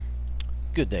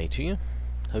Good day to you.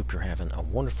 Hope you're having a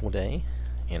wonderful day.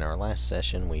 In our last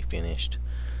session, we finished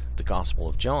the Gospel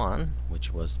of John,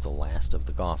 which was the last of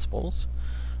the Gospels.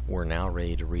 We're now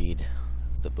ready to read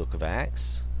the book of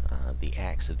Acts. The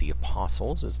Acts of the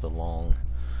Apostles is the long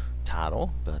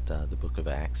title, but the book of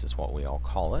Acts is what we all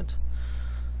call it.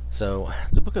 So,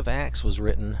 the book of Acts was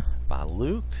written by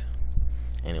Luke,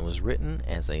 and it was written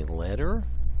as a letter,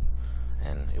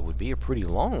 and it would be a pretty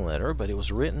long letter, but it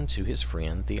was written to his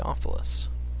friend Theophilus.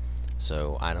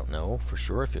 So I don't know for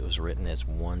sure if it was written as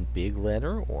one big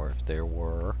letter or if there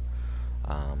were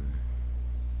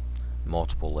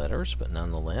multiple letters, but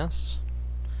nonetheless,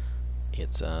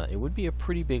 it would be a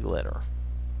pretty big letter.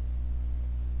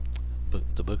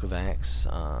 The book of Acts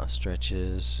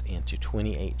stretches into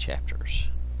 28 chapters.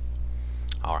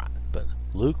 Alright, but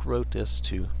Luke wrote this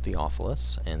to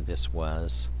Theophilus, and this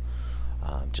was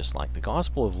just like the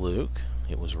Gospel of Luke.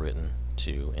 It was written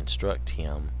to instruct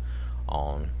him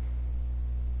on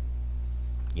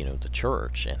the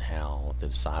church and how the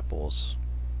disciples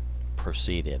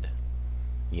proceeded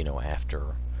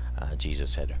after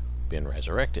Jesus had been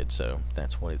resurrected. So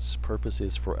that's what its purpose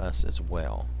is for us as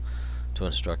well, to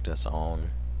instruct us on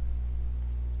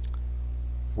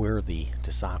where the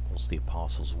disciples, the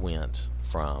apostles, went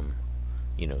from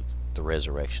the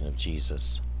resurrection of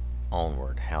Jesus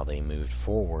onward, how they moved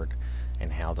forward,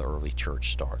 and how the early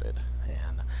church started.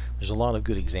 And there's a lot of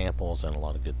good examples and a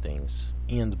lot of good things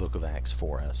in the book of Acts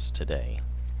for us today.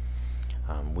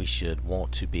 We should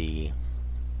want to be,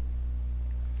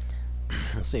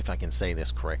 let's see if I can say this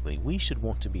correctly, we should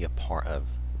want to be a part of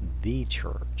the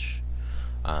church.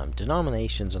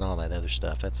 Denominations and all that other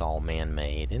stuff, that's all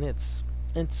man-made, and it's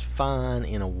fine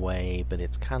in a way, but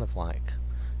it's kind of like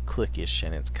cliquish,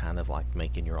 and it's kind of like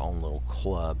making your own little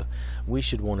club. We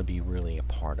should want to be really a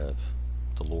part of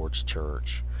the Lord's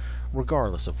church,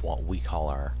 regardless of what we call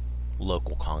our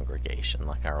local congregation.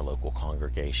 Like our local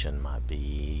congregation might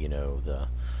be,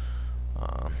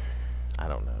 I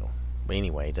don't know. But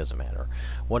anyway, it doesn't matter.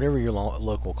 Whatever your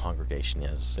local congregation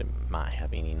is, it might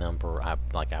have any number. I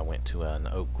went to an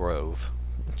Oak Grove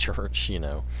church,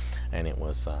 and it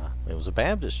was a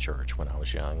Baptist church when I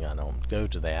was young. I don't go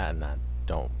to that, and I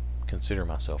don't consider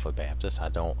myself a Baptist. I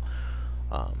don't,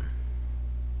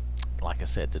 like I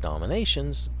said,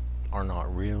 denominations are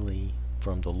not really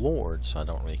from the Lord, so I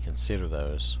don't really consider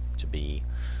those to be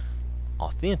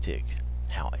authentic.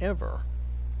 However,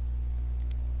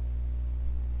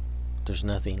 there's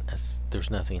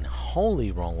nothing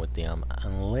wholly wrong with them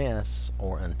unless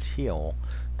or until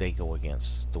they go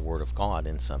against the Word of God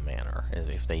in some manner.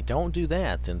 If they don't do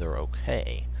that, then they're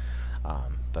okay.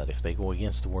 But if they go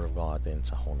against the Word of God, then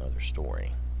it's a whole other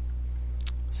story.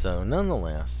 So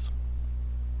nonetheless,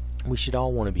 we should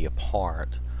all want to be a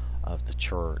part of the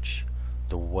church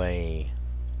the way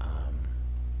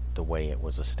it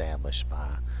was established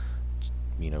by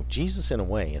Jesus. In a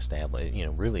way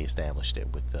really established it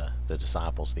with the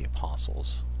disciples, the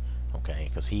apostles, okay,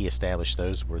 because he established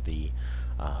those were the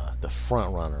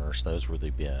front runners, those were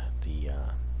the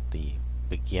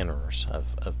beginners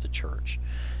of the church,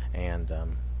 and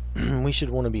we should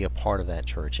want to be a part of that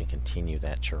church and continue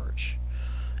that church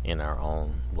in our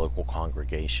own local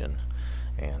congregation.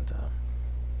 And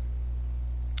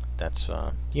that's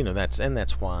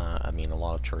why a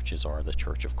lot of churches are the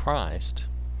Church of Christ.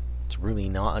 It's really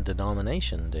not a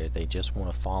denomination. They just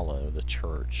want to follow the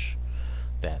church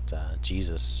that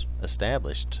Jesus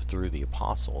established through the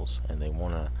apostles, and they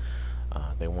want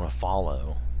to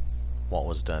follow what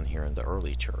was done here in the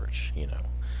early church.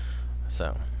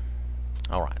 So,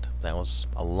 all right, that was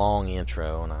a long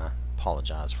intro, and I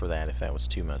apologize for that if that was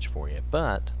too much for you.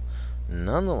 But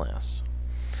nonetheless,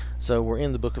 so we're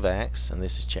in the book of Acts, and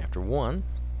this is chapter 1.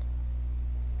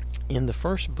 In the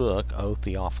first book, O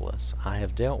Theophilus, I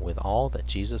have dealt with all that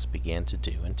Jesus began to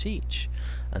do and teach,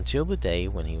 until the day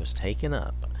when he was taken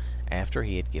up, after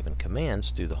he had given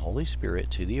commands through the Holy Spirit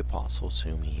to the apostles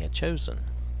whom he had chosen.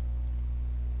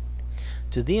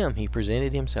 To them he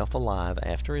presented himself alive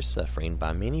after his suffering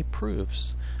by many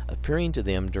proofs, appearing to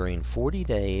them during 40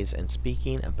 days and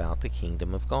speaking about the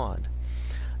kingdom of God.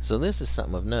 So this is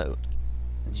something of note.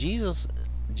 Jesus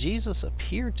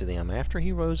appeared to them after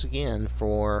he rose again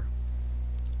for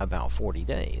about 40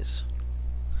 days.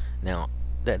 Now,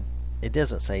 that it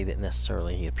doesn't say that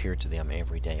necessarily he appeared to them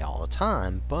every day all the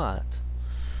time, but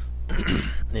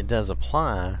it does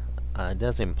imply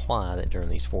that during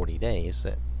these 40 days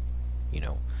that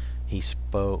he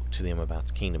spoke to them about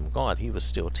the kingdom of God. He was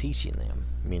still teaching them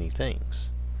many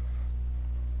things.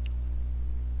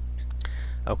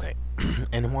 Okay,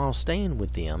 and while staying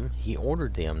with them, he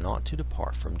ordered them not to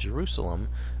depart from Jerusalem,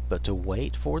 but to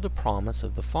wait for the promise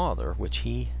of the Father, which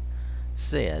he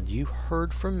said, You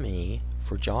heard from me,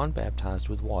 for John baptized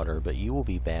with water, but you will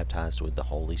be baptized with the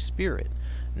Holy Spirit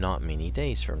not many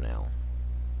days from now.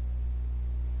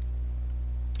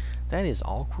 That is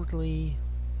awkwardly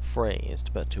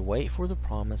phrased, but to wait for the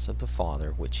promise of the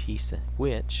Father, which he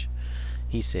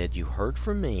said, You heard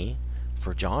from me,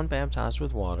 for John baptized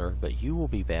with water, but you will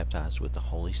be baptized with the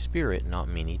Holy Spirit not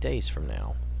many days from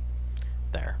now.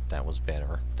 There, that was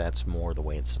better. That's more the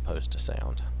way it's supposed to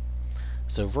sound.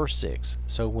 So verse 6,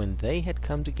 So when they had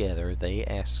come together, they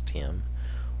asked him,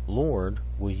 Lord,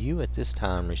 will you at this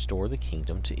time restore the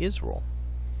kingdom to Israel?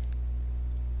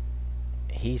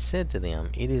 He said to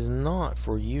them, It is not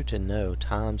for you to know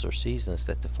times or seasons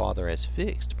that the Father has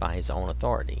fixed by his own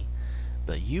authority,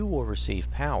 but you will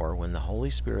receive power when the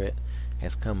Holy Spirit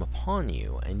has come upon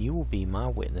you, and you will be my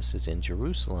witnesses in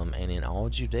Jerusalem and in all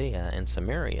Judea and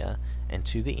Samaria and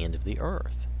to the end of the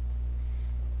earth.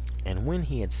 And when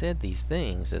he had said these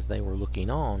things, as they were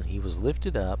looking on, he was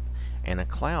lifted up, and a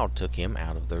cloud took him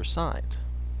out of their sight.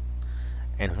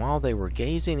 And while they were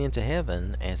gazing into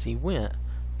heaven as he went,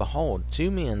 behold, 2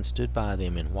 men stood by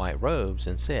them in white robes,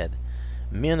 and said,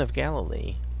 Men of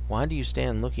Galilee, why do you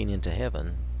stand looking into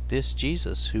heaven? This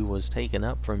Jesus who was taken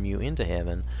up from you into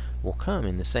heaven will come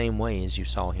in the same way as you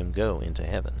saw him go into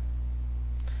heaven.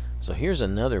 So here's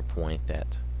another point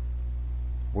that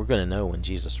we're going to know when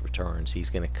Jesus returns. He's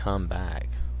going to come back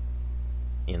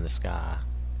in the sky.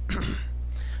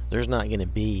 There's not going to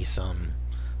be some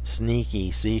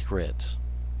sneaky, secret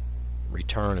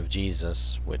return of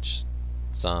Jesus, which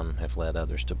some have led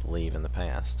others to believe in the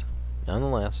past.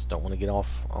 Nonetheless, don't want to get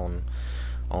off on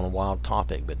a wild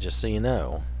topic, but just so you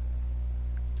know,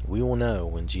 we will know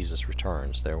when Jesus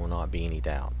returns. There will not be any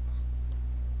doubt.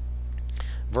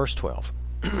 Verse 12.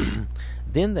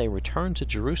 Then they returned to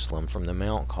Jerusalem from the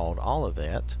mount called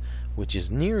Olivet, which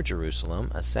is near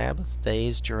Jerusalem, a Sabbath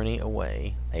day's journey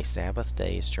away. A Sabbath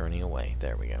day's journey away.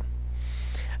 There we go.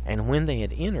 And when they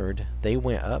had entered, they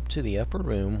went up to the upper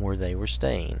room where they were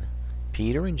staying.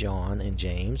 Peter and John and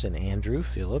James and Andrew,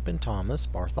 Philip and Thomas,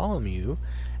 Bartholomew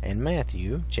and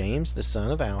Matthew, James the son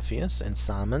of Alphaeus, and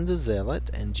Simon the Zealot,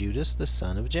 and Judas the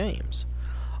son of James.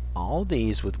 All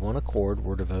these with one accord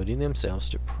were devoting themselves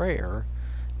to prayer,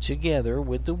 together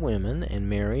with the women and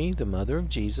Mary, the mother of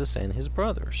Jesus, and his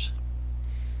brothers.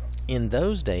 In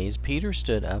those days Peter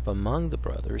stood up among the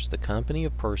brothers. The company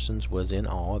of persons was in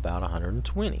all about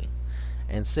 120.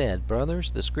 And said,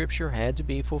 Brothers, the scripture had to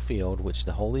be fulfilled, which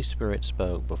the Holy Spirit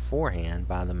spoke beforehand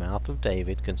by the mouth of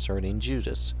David concerning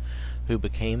Judas, who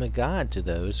became a guide to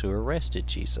those who arrested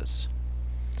Jesus.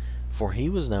 For he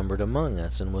was numbered among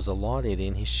us, and was allotted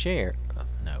in his share.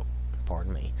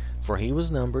 For he was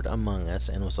numbered among us,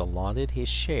 and was allotted his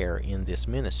share in this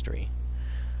ministry.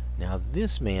 Now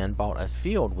this man bought a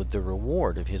field with the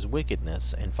reward of his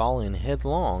wickedness, and falling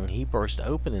headlong, he burst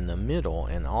open in the middle,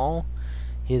 and all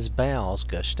his bowels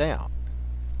gushed out.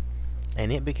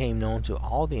 And it became known to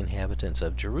all the inhabitants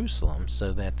of Jerusalem,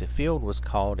 so that the field was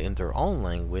called in their own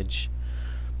language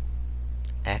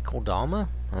Akeldama.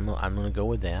 I'm going to go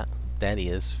with that. That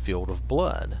is, field of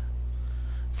blood.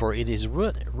 For it is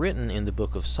written in the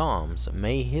book of Psalms,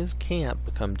 May his camp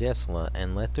become desolate,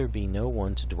 and let there be no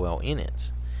one to dwell in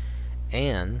it,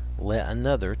 and let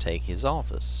another take his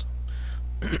office.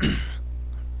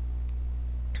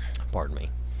 Pardon me.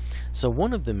 So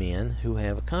one of the men who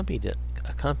have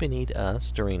accompanied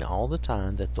us during all the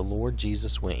time that the Lord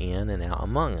Jesus went in and out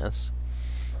among us,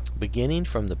 beginning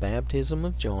from the baptism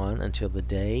of John until the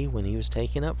day when he was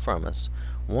taken up from us,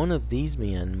 one of these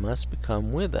men must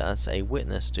become with us a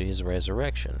witness to his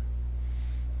resurrection.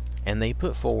 And they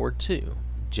put forward 2,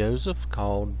 Joseph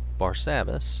called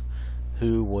Barsabbas,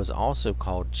 who was also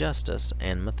called Justus,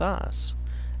 and Matthias.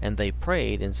 And they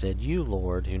prayed and said, You,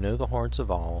 Lord, who know the hearts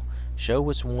of all, show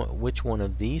which one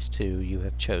of these 2 you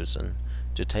have chosen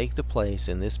to take the place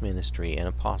in this ministry and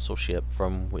apostleship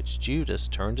from which Judas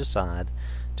turned aside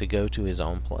to go to his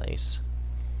own place.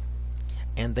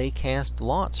 And they cast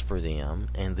lots for them,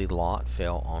 and the lot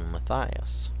fell on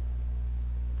Matthias.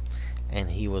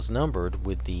 And he was numbered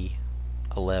with the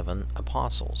 11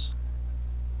 apostles.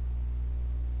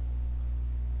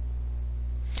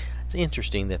 It's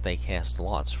interesting that they cast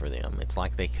lots for them. It's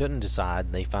like they couldn't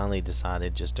decide. They finally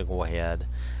decided just to go ahead.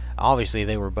 Obviously,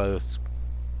 they were both,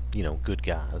 good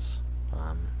guys.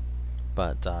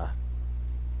 But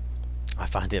I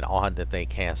find it odd that they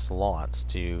cast lots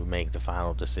to make the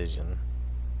final decision.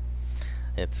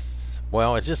 It's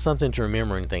just something to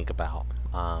remember and think about.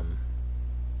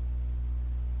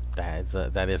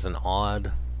 That is an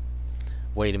odd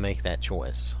way to make that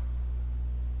choice.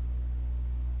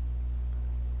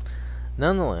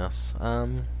 nonetheless,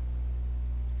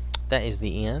 that is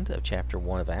the end of chapter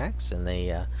 1 of Acts, and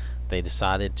they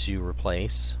decided to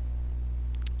replace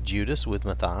Judas with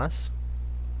Matthias.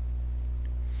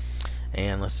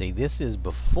 And let's see, this is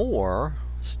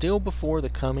still before the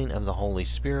coming of the Holy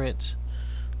Spirit.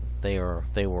 They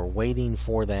were waiting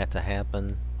for that to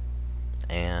happen,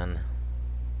 and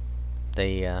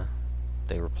they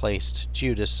replaced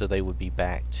Judas so they would be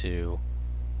back to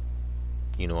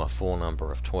a full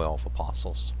number of 12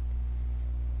 apostles.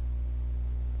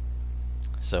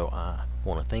 So I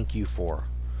want to thank you for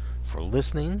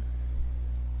listening,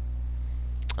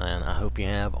 and I hope you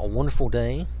have a wonderful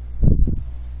day.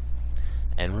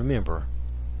 And remember,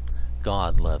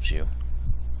 God loves you.